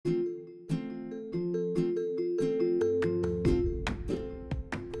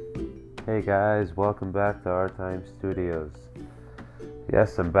Hey guys, welcome back to Our Time Studios.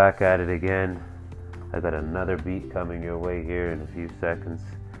 Yes, I'm back at it again. I got another beat coming your way here in a few seconds.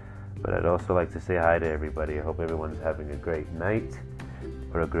 But I'd also like to say hi to everybody. I hope everyone's having a great night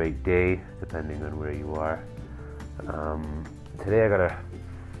or a great day, depending on where you are. Today I got a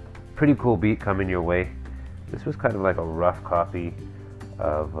pretty cool beat coming your way. This was kind of like a rough copy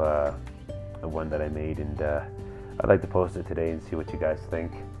of one that I made, and I'd like to post it today and see what you guys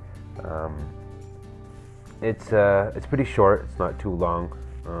think. It's pretty short. It's not too long.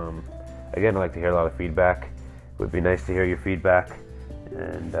 Again, I like to hear a lot of feedback. It would be nice to hear your feedback,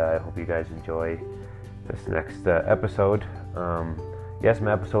 and I hope you guys enjoy this next episode. Yes,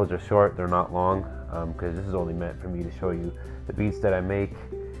 my episodes are short. They're not long, because this is only meant for me to show you the beats that I make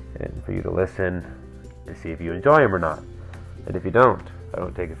and for you to listen and see if you enjoy them or not. And if you don't, I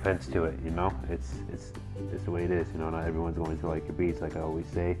don't take offense to it. You know, it's the way it is. You know, not everyone's going to like your beats, like I always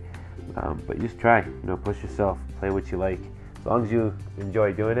say. But just try. You know, push yourself. Play what you like. As long as you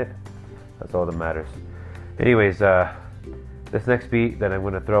enjoy doing it, that's all that matters. Anyways, this next beat that I'm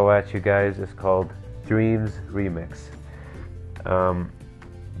going to throw at you guys is called Dreams Remix. The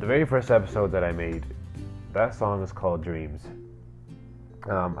very first episode that I made, that song is called Dreams.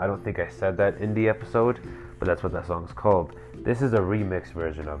 I don't think I said that in the episode, but that's what that song is called. This is a remix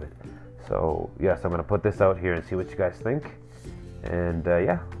version of it. So yes, I'm going to put this out here and see what you guys think. And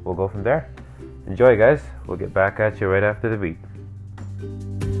yeah, we'll go from there. Enjoy, guys. We'll get back at you right after the beat.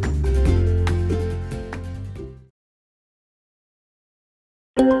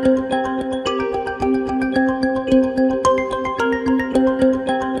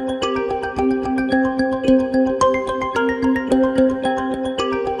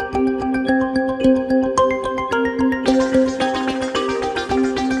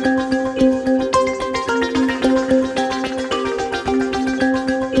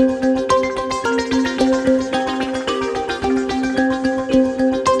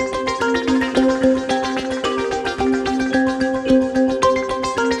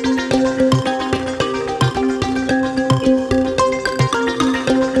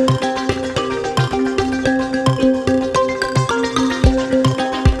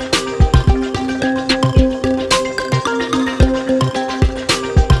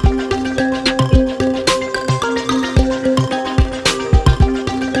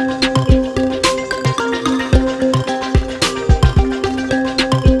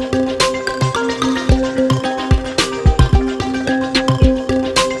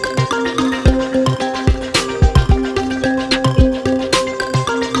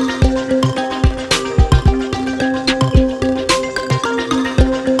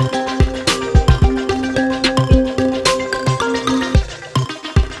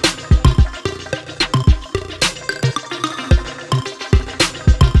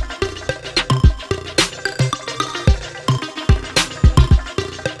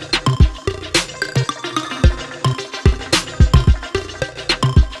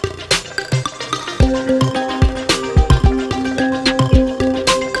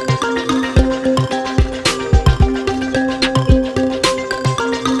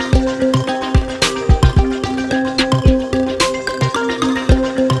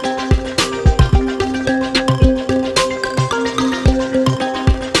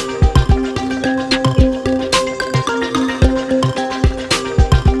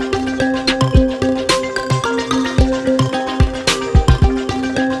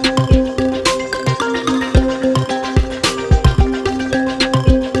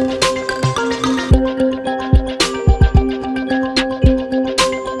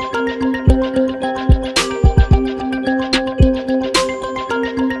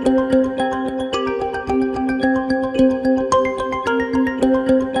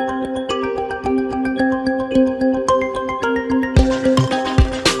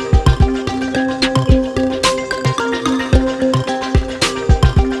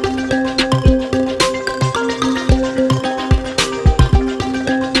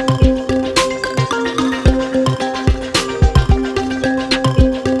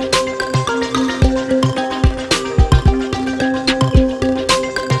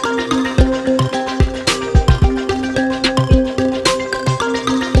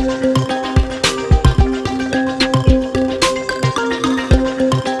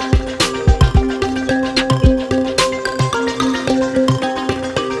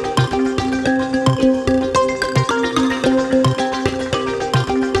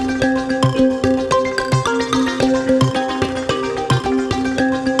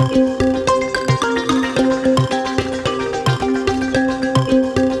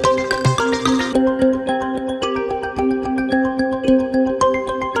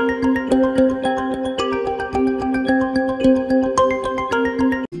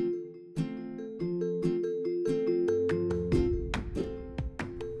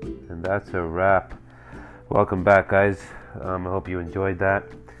 And that's a wrap. Welcome back, guys. I hope you enjoyed that.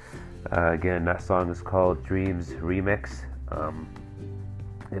 Again, that song is called Dreams Remix.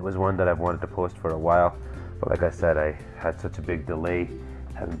 It was one that I've wanted to post for a while, but like I said, I had such a big delay.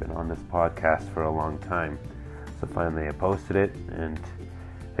 Haven't been on this podcast for a long time. So finally I posted it, and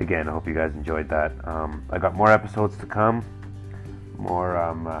again, I hope you guys enjoyed that. I got more episodes to come,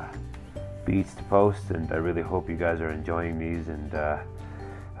 more beats to post, and I really hope you guys are enjoying these, and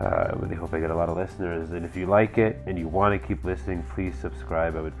I really hope I get a lot of listeners. And if you like it and you want to keep listening, please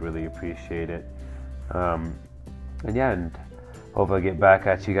subscribe. I would really appreciate it. And hope I get back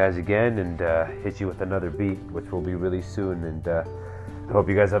at you guys again and hit you with another beat, which will be really soon. And I hope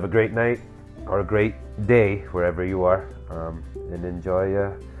you guys have a great night or a great day wherever you are, and enjoy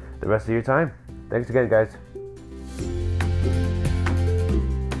the rest of your time. Thanks again, guys.